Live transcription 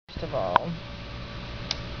first of all.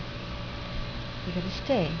 You gotta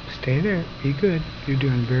stay. Stay there. Be good. You're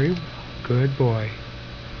doing very good, boy.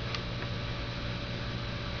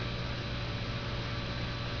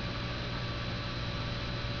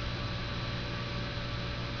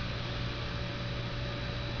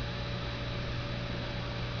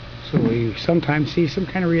 So you sometimes see some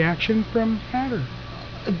kind of reaction from that, or?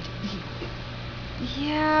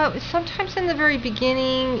 Yeah, sometimes in the very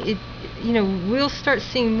beginning, we'll start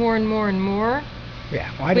seeing more and more and more. Yeah,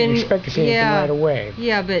 well, I didn't expect to see anything right away.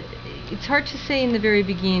 Yeah, but it's hard to say in the very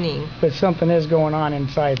beginning. But something is going on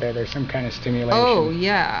inside there. There's some kind of stimulation. Oh,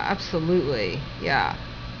 yeah, absolutely. Yeah.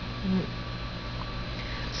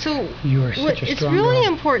 So you are such a strong it's really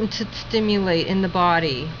girl. important to stimulate in the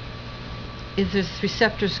body is there's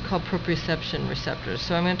receptors called proprioception receptors.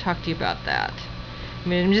 So I'm going to talk to you about that. I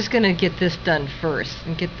mean, I'm just going to get this done first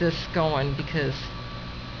and get this going because...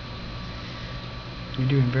 You're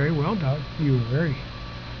doing very well, dog. You were very good.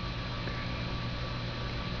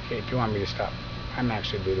 Okay, if you want me to stop, I'm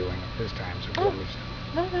actually videoing it this time, so if you want me to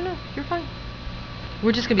stop. No, you're fine.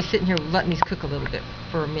 We're just going to be sitting here letting these cook a little bit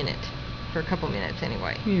for a couple minutes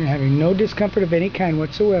anyway. You're having no discomfort of any kind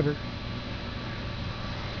whatsoever.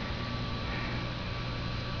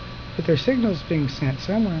 But there's signals being sent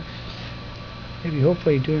somewhere. Maybe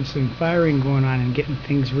hopefully doing some firing going on and getting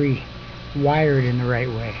things rewired in the right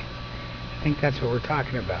way. I think that's what we're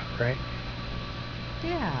talking about, right?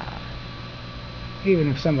 Yeah. Even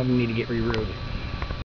if some of them need to get rerouted.